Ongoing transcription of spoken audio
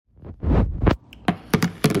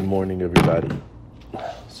morning, everybody.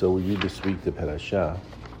 So we read this week the parasha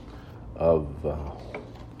of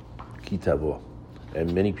Tavo,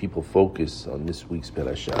 and many people focus on this week's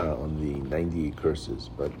parasha on the 98 curses,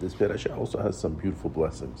 but this parasha also has some beautiful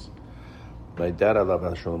blessings. My dad, Alav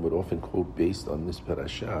Hashem, would often quote based on this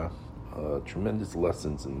parasha tremendous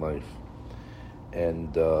lessons in life,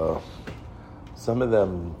 and some of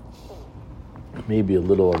them may be a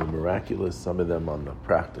little on the miraculous, some of them on the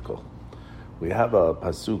practical. We have a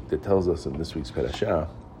pasuk that tells us in this week's parasha,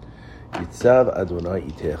 Yitzav Adonai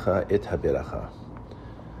itecha et haberacha.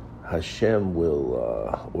 Hashem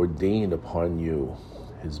will ordain upon you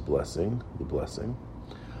His blessing, the blessing,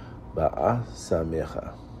 Ba'ah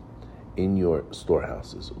samecha, in your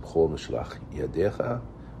storehouses, B'chol mishlach yadecha,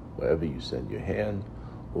 wherever you send your hand,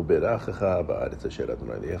 Uberachecha ba'aretz asher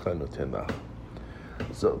Adonai lecha noten lach.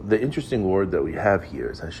 So the interesting word that we have here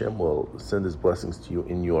is Hashem will send His blessings to you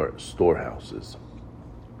in your storehouses.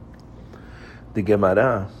 The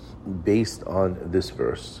Gemara, based on this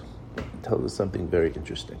verse, tells us something very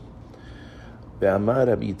interesting. Ve'amar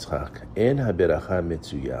Rabbi Yitzchak, en haberacha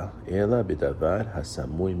metzuya, ela bedavar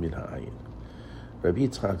hasamui min ha'ayin. Rabbi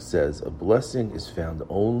Yitzchak says, a blessing is found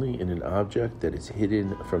only in an object that is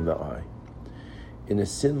hidden from the eye. In a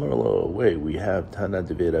similar way, we have Tana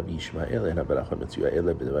de Rabbi Ishmael en haberacha metzuya,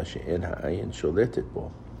 ela bedavar she'en ha'ayin sholetet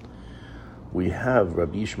bo. We have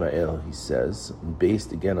Rabbi Ishmael, he says,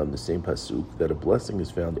 based again on the same pasuk, that a blessing is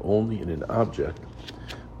found only in an object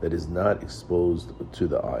that is not exposed to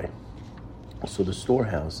the eye. So the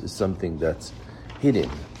storehouse is something that's hidden.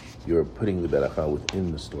 You're putting the beracha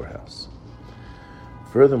within the storehouse.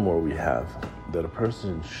 Furthermore, we have that a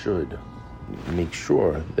person should make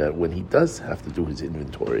sure that when he does have to do his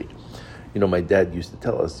inventory, my dad used to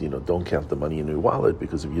tell us, don't count the money in your wallet,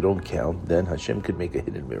 because if you don't count, then Hashem could make a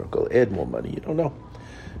hidden miracle, add more money. You don't know.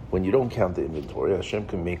 When you don't count the inventory, Hashem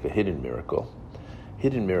can make a hidden miracle.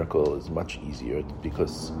 Hidden miracle is much easier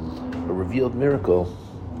because a revealed miracle,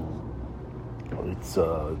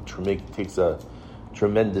 takes a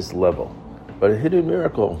tremendous level. But a hidden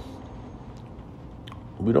miracle,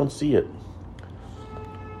 we don't see it.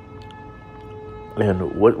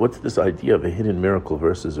 And what's this idea of a hidden miracle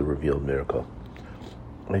versus a revealed miracle?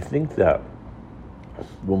 I think that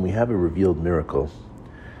when we have a revealed miracle,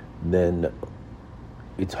 then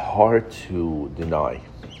it's hard to deny,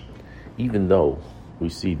 even though we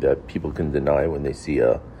see that people can deny when they see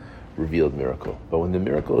a revealed miracle. But when the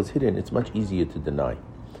miracle is hidden, it's much easier to deny.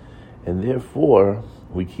 And therefore,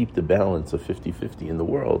 we keep the balance of 50-50 in the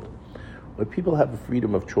world, where people have a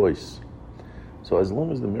freedom of choice. So as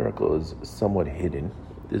long as the miracle is somewhat hidden,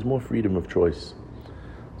 there's more freedom of choice.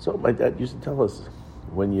 So my dad used to tell us,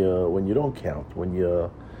 when you don't count, when you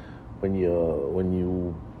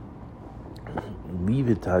leave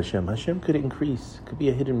it to Hashem, Hashem could increase. It could be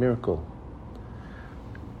a hidden miracle.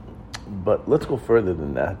 But let's go further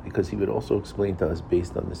than that, because he would also explain to us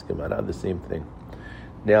based on this Gemara the same thing.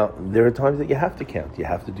 Now, there are times that you have to count. You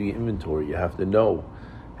have to do your inventory. You have to know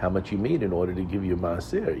how much you made in order to give you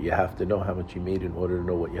maaser. You have to know how much you made in order to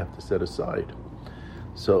know what you have to set aside.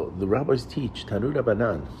 So the rabbis teach, Tanu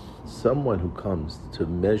Rabbanan, someone who comes to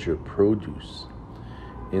measure produce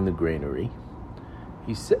in the granary,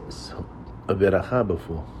 he says, a beracha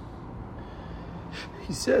before.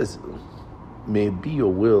 He says, may it be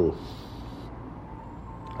your will,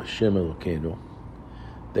 Hashem Elokeinu,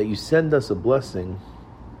 that you send us a blessing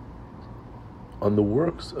on the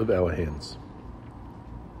works of our hands.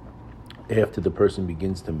 After the person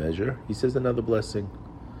begins to measure, he says another blessing.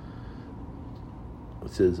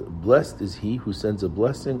 It says, blessed is he who sends a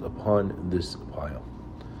blessing upon this pile.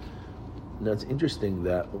 Now it's interesting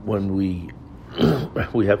that when we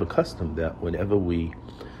have a custom that whenever we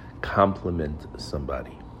compliment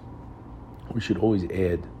somebody, we should always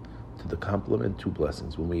add to the compliment 2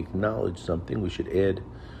 blessings. When we acknowledge something, we should add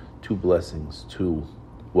 2 blessings to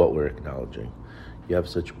what we're acknowledging. You have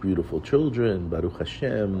such beautiful children, Baruch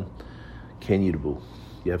Hashem, Ken Yirbu.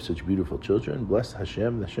 You have such beautiful children, bless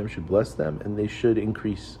Hashem, Hashem should bless them, and they should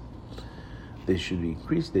increase. They should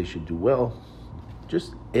increase, they should do well.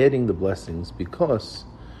 Just adding the blessings, because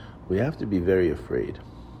we have to be very afraid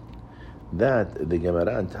that the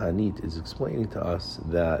Gemara and Ta'anit is explaining to us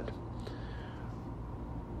that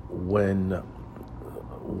when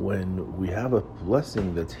we have a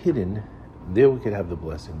blessing that's hidden, there we could have the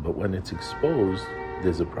blessing, but when it's exposed,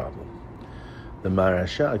 there's a problem. The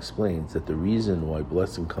Marasha explains that the reason why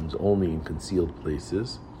blessing comes only in concealed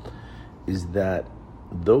places is that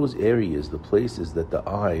those areas, the places that the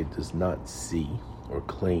eye does not see or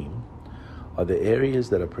claim, are the areas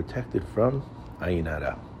that are protected from Ayin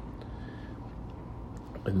Hara.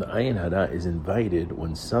 And the ayin hara is invited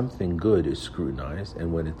when something good is scrutinized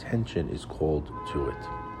and when attention is called to it.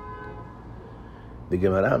 The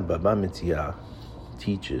Gemara Baba Metzia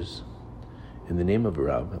teaches, in the name of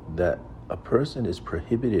Rab, that a person is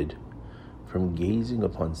prohibited from gazing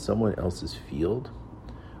upon someone else's field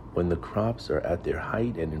when the crops are at their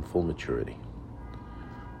height and in full maturity.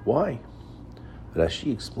 Why?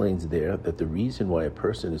 Rashi explains there that the reason why a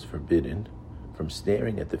person is forbidden from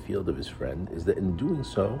staring at the field of his friend is that in doing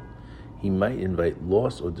so, he might invite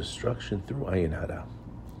loss or destruction through ayin hara.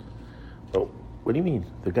 Oh, what do you mean?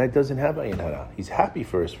 The guy doesn't have ayin hara. He's happy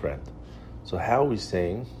for his friend. So how are we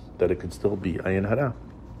saying that it could still be ayin hara?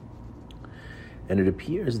 And it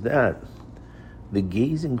appears that the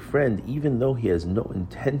gazing friend, even though he has no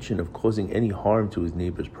intention of causing any harm to his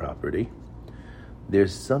neighbor's property,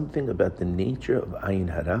 there's something about the nature of ayin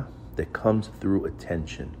hara that comes through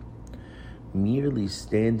attention. Merely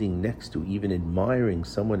standing next to, even admiring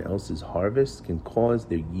someone else's harvest can cause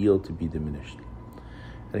their yield to be diminished.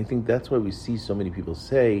 And I think that's why we see so many people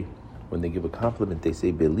say, when they give a compliment, they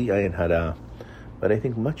say, Beli ayin hara. But I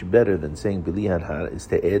think much better than saying Beli ayin hara is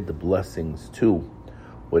to add the blessings to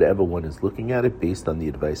whatever one is looking at it based on the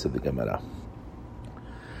advice of the Gemara.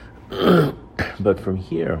 But from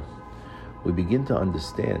here, we begin to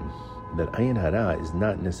understand that ayin hara is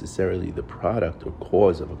not necessarily the product or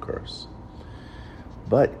cause of a curse,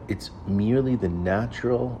 but it's merely the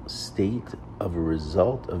natural state of a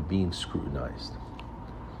result of being scrutinized.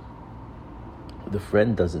 The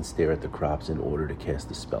friend doesn't stare at the crops in order to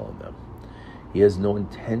cast a spell on them. He has no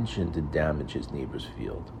intention to damage his neighbor's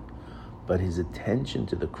field, but his attention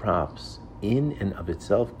to the crops in and of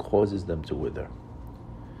itself causes them to wither.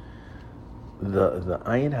 The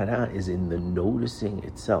ayin hara is in the noticing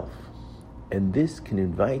itself, and this can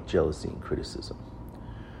invite jealousy and criticism.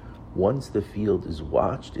 Once the field is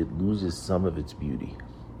watched, it loses some of its beauty,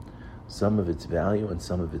 some of its value, and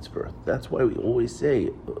some of its birth. That's why we always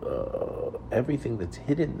say, everything that's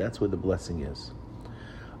hidden, that's where the blessing is.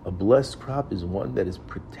 A blessed crop is one that is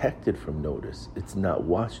protected from notice. It's not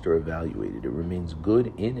watched or evaluated. It remains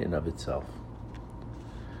good in and of itself.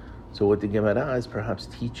 So what the Gemara is perhaps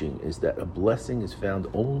teaching is that a blessing is found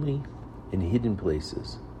only in hidden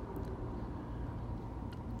places.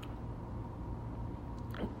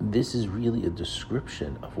 This is really a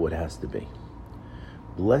description of what has to be.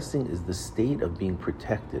 Blessing is the state of being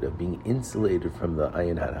protected, of being insulated from the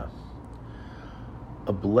ayin hara.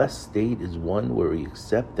 A blessed state is one where we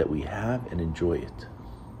accept that we have and enjoy it,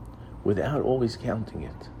 without always counting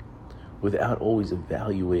it, without always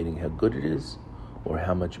evaluating how good it is or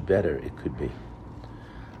how much better it could be.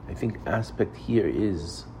 I think aspect here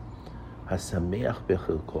is hasameach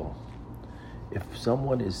bechilko. If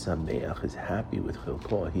someone is sameach, is happy with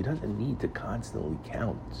chilko, he doesn't need to constantly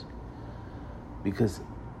count. Because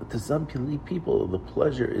to some people, the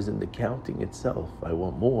pleasure is in the counting itself. I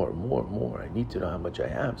want more, more, more. I need to know how much I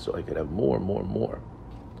have so I could have more, more, more.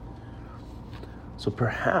 So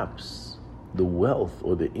perhaps the wealth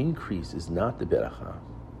or the increase is not the beracha.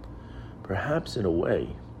 Perhaps in a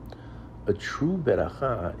way, a true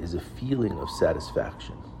beracha is a feeling of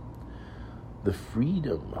satisfaction. The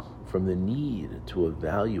freedom from the need to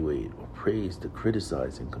evaluate or praise, to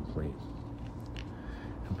criticize and complain.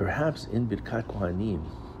 And perhaps in Birkat Kohanim,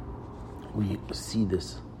 we see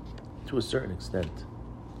this to a certain extent.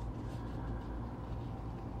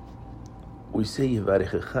 We say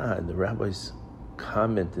Yivarechecha, and the rabbis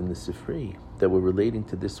comment in the Sifri that we're relating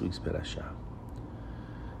to this week's parasha.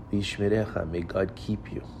 V'yishmerecha, may God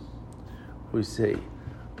keep you. We say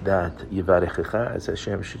that Yivarechecha, as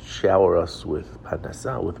Hashem should shower us with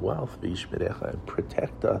parnasa, with wealth, v'yishmerecha, and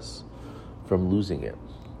protect us from losing it.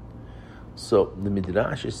 So the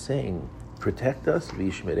Midrash is saying, protect us,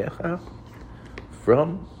 v'yishmerecha,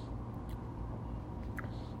 from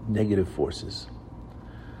negative forces.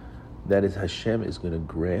 That is, Hashem is going to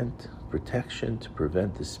grant protection to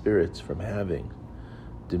prevent the spirits from having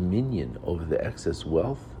dominion over the excess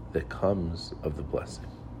wealth that comes of the blessing.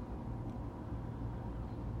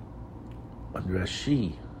 On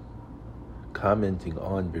Rashi, commenting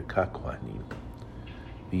on Birkat Kohanim,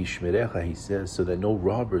 V'yishmerecha, he says, so that no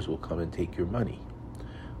robbers will come and take your money.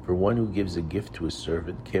 For one who gives a gift to a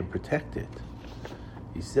servant can't protect it.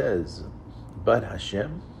 He says, but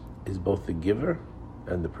Hashem is both the giver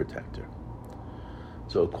and the protector.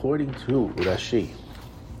 So according to Rashi,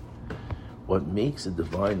 what makes a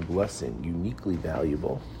divine blessing uniquely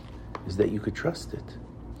valuable is that you could trust it.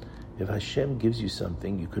 If Hashem gives you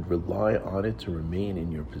something, you could rely on it to remain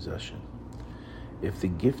in your possession. If the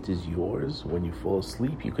gift is yours when you fall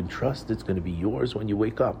asleep, you can trust it's going to be yours when you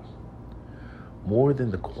wake up. more than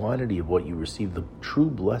the quantity of what you receive, the true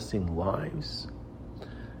blessing lies.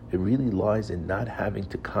 It really lies in not having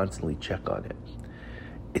to constantly check on it.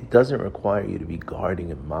 It doesn't require you to be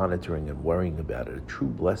guarding and monitoring and worrying about it. A true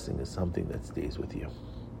blessing is something that stays with you.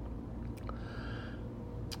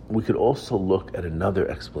 We could also look at another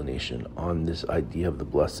explanation on this idea of the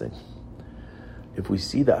blessing. If we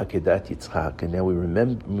see the Akedat Yitzchak, and now we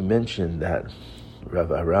mention that Rav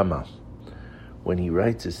Arama, when he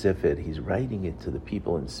writes a Sefer, he's writing it to the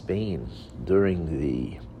people in Spain during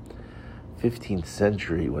the 15th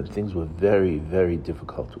century when things were very, very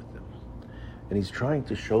difficult with them. And he's trying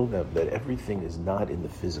to show them that everything is not in the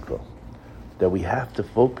physical, that we have to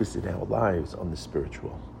focus in our lives on the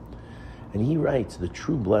spiritual. And he writes, the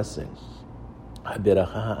true blessing,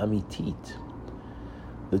 haberacha amitit,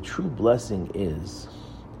 the true blessing is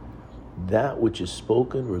that which is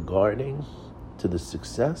spoken regarding to the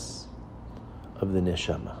success of the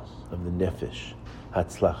neshama, of the nefesh,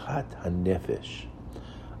 hatzlachat hanefesh,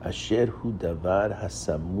 asher hu davar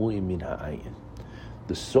hasamui min ha'ayin.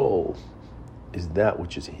 The soul is that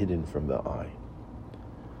which is hidden from the eye.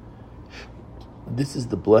 This is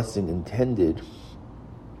the blessing intended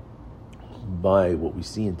by what we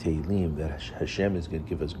see in Tehillim, that Hashem is going to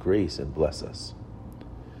give us grace and bless us.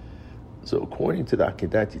 So according to the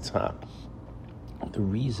Akedat Yitzchak, the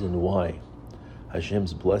reason why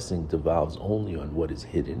Hashem's blessing devolves only on what is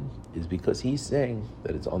hidden is because he's saying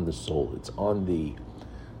that it's on the soul, it's on the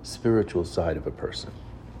spiritual side of a person.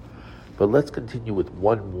 But let's continue with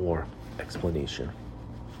one more explanation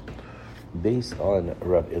based on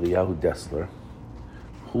Rav Eliyahu Dessler,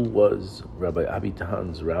 who was Rabbi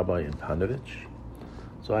Abitan's rabbi in Panovich.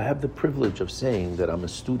 So I have the privilege of saying that I'm a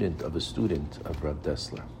student of Rav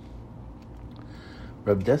Dessler.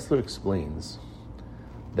 Rav Dessler explains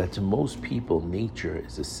that to most people, nature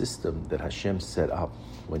is a system that Hashem set up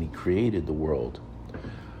when he created the world,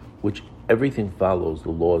 which everything follows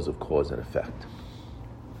the laws of cause and effect.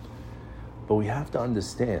 But we have to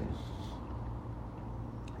understand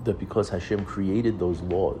that because Hashem created those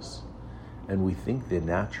laws, and we think they're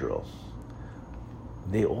natural,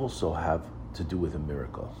 they also have to do with a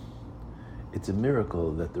miracle. It's a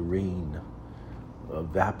miracle that the rain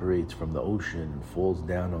evaporates from the ocean and falls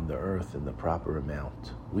down on the earth in the proper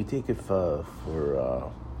amount. We take it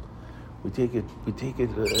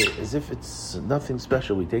as if it's nothing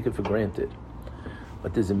special. We take it for granted.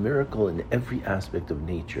 But there's a miracle in every aspect of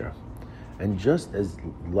nature. And just as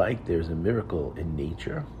like there's a miracle in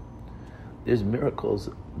nature, there's miracles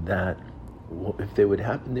that if they would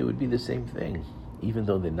happen, they would be the same thing, even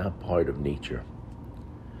though they're not part of nature.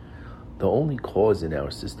 The only cause in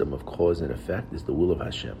our system of cause and effect is the will of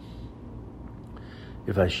Hashem.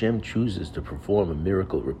 If Hashem chooses to perform a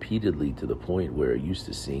miracle repeatedly to the point where we're used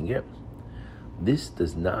to seeing it, this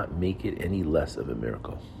does not make it any less of a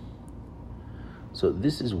miracle. So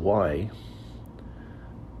this is why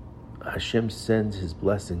Hashem sends his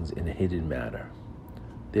blessings in a hidden manner.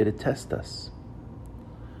 They're to test us.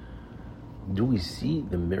 Do we see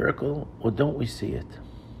the miracle or don't we see it?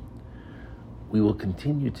 We will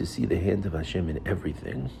continue to see the hand of Hashem in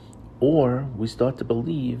everything, or we start to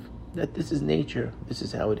believe that this is nature, this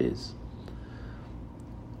is how it is.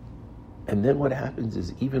 And then what happens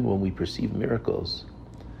is, even when we perceive miracles,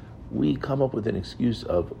 we come up with an excuse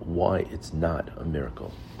of why it's not a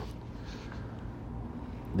miracle.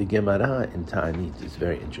 The Gemara in Ta'anit is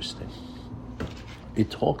very interesting. It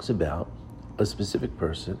talks about a specific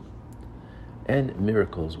person and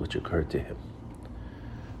miracles which occurred to him.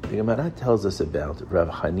 The Gemara tells us about Rav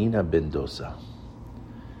Hanina ben Dosa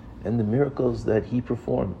and the miracles that he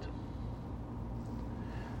performed.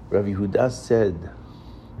 Rav Yehuda said,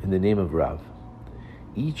 in the name of Rav,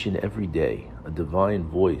 each and every day a divine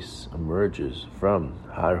voice emerges from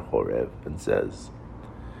Har Horev and says,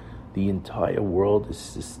 the entire world is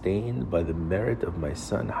sustained by the merit of my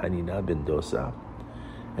son Hanina ben Dosa,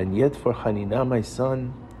 and yet for Hanina my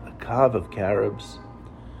son, a kav of carobs,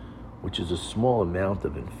 which is a small amount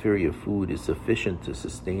of inferior food, is sufficient to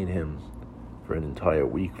sustain him for an entire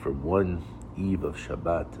week, from one eve of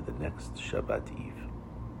Shabbat to the next Shabbat eve.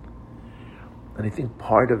 And I think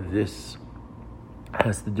part of this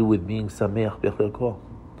has to do with being Sameach B'Chilko.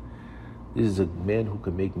 This is a man who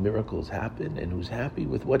can make miracles happen and who's happy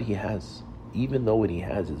with what he has, even though what he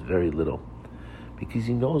has is very little, because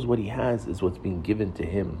he knows what he has is what's being given to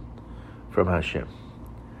him from Hashem.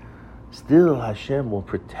 Still, Hashem will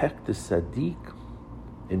protect the Sadiq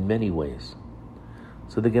in many ways.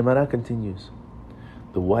 So the Gemara continues.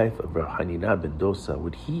 The wife of Rav Hanina ben Dosa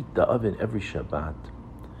would heat the oven every Shabbat,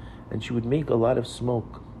 and she would make a lot of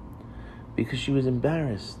smoke because she was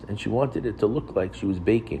embarrassed and she wanted it to look like she was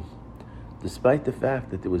baking. despite the fact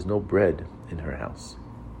that there was no bread in her house.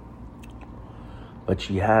 But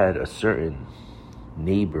she had a certain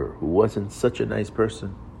neighbor who wasn't such a nice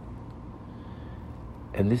person.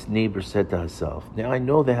 And this neighbor said to herself, now I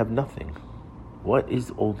know they have nothing. What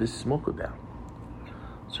is all this smoke about?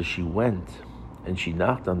 So she went and she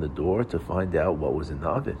knocked on the door to find out what was in the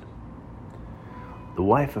oven. The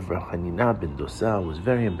wife of Rav Hanina ben Dosa was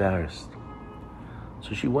very embarrassed.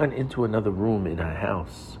 So she went into another room in her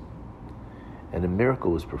house, and a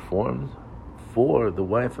miracle was performed for the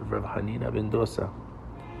wife of Rav Hanina ben Dosa.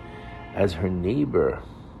 As her neighbor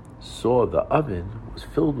saw the oven was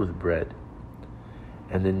filled with bread,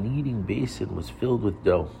 and the kneading basin was filled with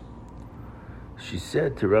dough, she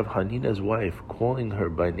said to Rav Hanina's wife, calling her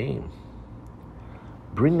by name,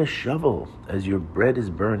 bring a shovel as your bread is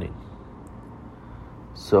burning.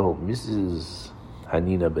 So Mrs.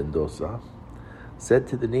 Hanina ben Dosa said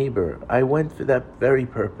to the neighbor, I went for that very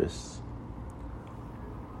purpose.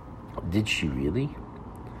 Did she really?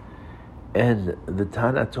 And the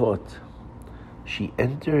Tana taught, she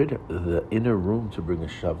entered the inner room to bring a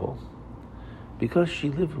shovel. Because she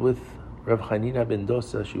lived with Rav Hanina ben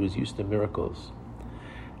Dosa, she was used to miracles.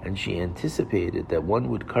 And she anticipated that one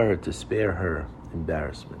would occur to spare her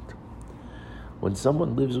embarrassment. When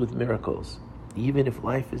someone lives with miracles, even if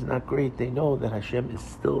life is not great, they know that Hashem is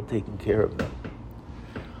still taking care of them.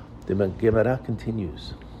 The Gemara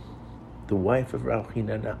continues. The wife of Rav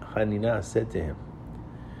Hanina said to him,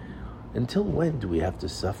 until when do we have to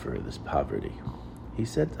suffer this poverty? He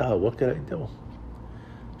said, what could I do?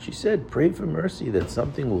 She said, pray for mercy that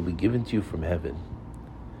something will be given to you from heaven.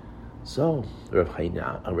 So Rav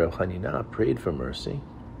Hanina prayed for mercy,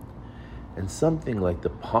 and something like the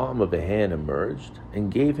palm of a hand emerged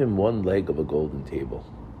and gave him one leg of a golden table.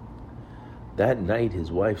 That night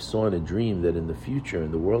his wife saw in a dream that in the future,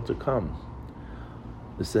 in the world to come,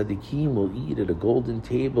 the Tzaddikim will eat at a golden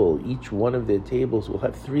table. Each one of their tables will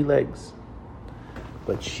have 3 legs.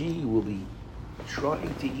 But she will be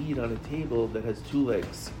trying to eat on a table that has 2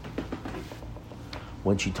 legs.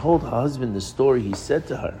 When she told her husband the story, he said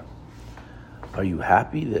to her, are you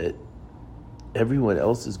happy that everyone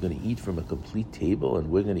else is going to eat from a complete table and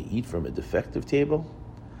we're going to eat from a defective table?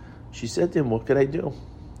 She said to him, what could I do?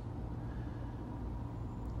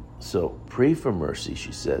 So pray for mercy,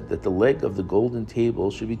 she said, that the leg of the golden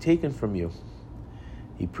table should be taken from you.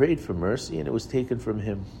 He prayed for mercy and it was taken from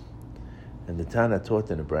him. And the Tana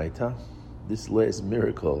taught in a Braita, this last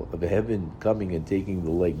miracle of heaven coming and taking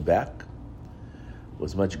the leg back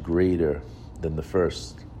was much greater than the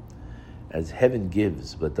first, as heaven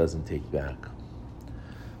gives but doesn't take back.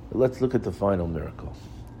 But let's look at the final miracle.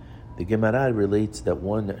 The Gemara relates that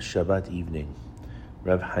one Shabbat evening,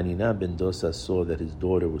 Rav Hanina ben Dosa saw that his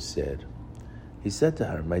daughter was sad. He said to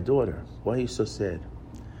her, my daughter, why are you so sad?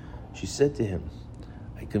 She said to him,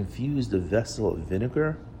 I confused a vessel of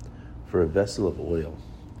vinegar for a vessel of oil,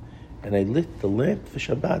 and I lit the lamp for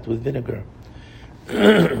Shabbat with vinegar.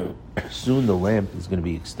 Soon the lamp is going to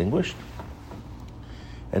be extinguished,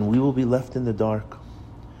 and we will be left in the dark.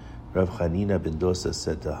 Rav Hanina ben Dosa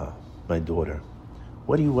said to her, my daughter,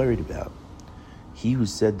 what are you worried about? He who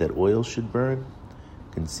said that oil should burn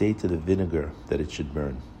can say to the vinegar that it should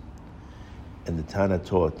burn. And the Tana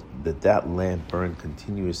taught that that lamp burned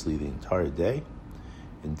continuously the entire day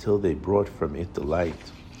until they brought from it the light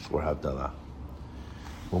for Havdalah.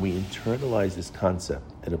 When we internalize this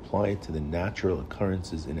concept and apply it to the natural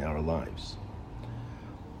occurrences in our lives,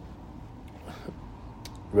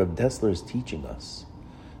 Rav Dessler is teaching us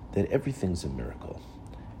that everything's a miracle,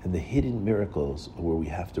 and the hidden miracles are where we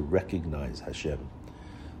have to recognize Hashem.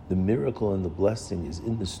 The miracle and the blessing is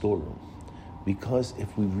in the storeroom, because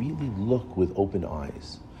if we really look with open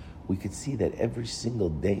eyes, we could see that every single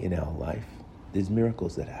day in our life, there's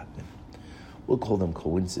miracles that happen. We'll call them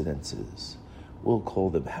coincidences. We'll call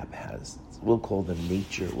them haphazards. We'll call them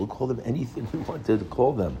nature. We'll call them anything we wanted to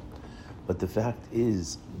call them. But the fact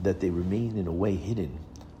is that they remain in a way hidden,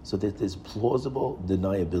 so that there's plausible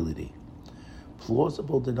deniability.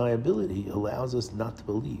 Plausible deniability allows us not to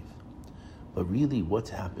believe. But really, what's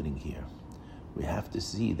happening here? We have to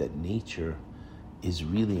see that nature is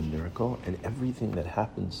really a miracle, and everything that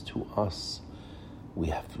happens to us,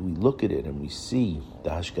 we look at it and we see the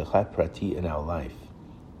hashgacha prati in our life,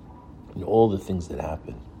 and all the things that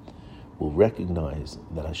happen. We'll recognize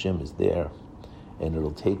that Hashem is there, and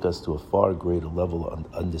it'll take us to a far greater level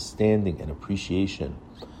of understanding and appreciation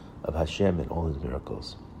of Hashem and all His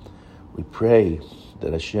miracles. We pray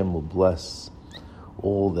that Hashem will bless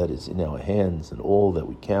all that is in our hands and all that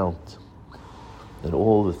we count and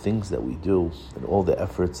all the things that we do and all the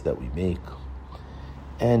efforts that we make.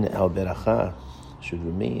 And our beracha should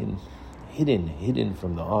remain hidden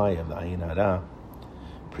from the eye of the Ayin Hara,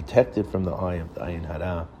 protected from the eye of the Ayin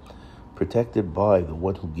Hara, protected by the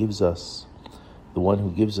one who gives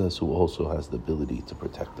us, who also has the ability to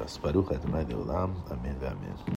protect us. Baruch Adonai Le'olam. Amen. Amen.